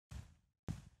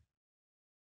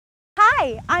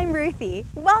Hi, I'm Ruthie.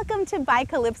 Welcome to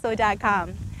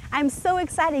BuyCalypso.com. I'm so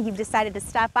excited you've decided to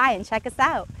stop by and check us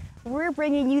out. We're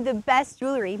bringing you the best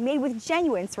jewelry made with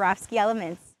genuine Swarovski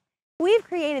elements. We've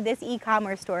created this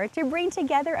e-commerce store to bring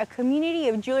together a community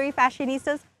of jewelry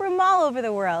fashionistas from all over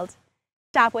the world.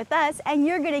 Shop with us and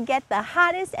you're going to get the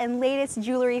hottest and latest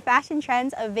jewelry fashion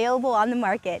trends available on the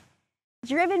market.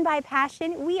 Driven by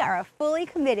passion, we are fully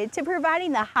committed to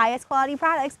providing the highest quality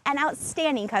products and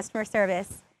outstanding customer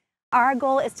service. Our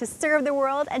goal is to serve the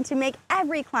world and to make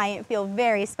every client feel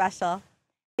very special.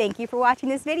 Thank you for watching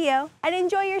this video and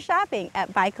enjoy your shopping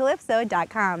at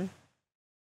BuyCalypso.com.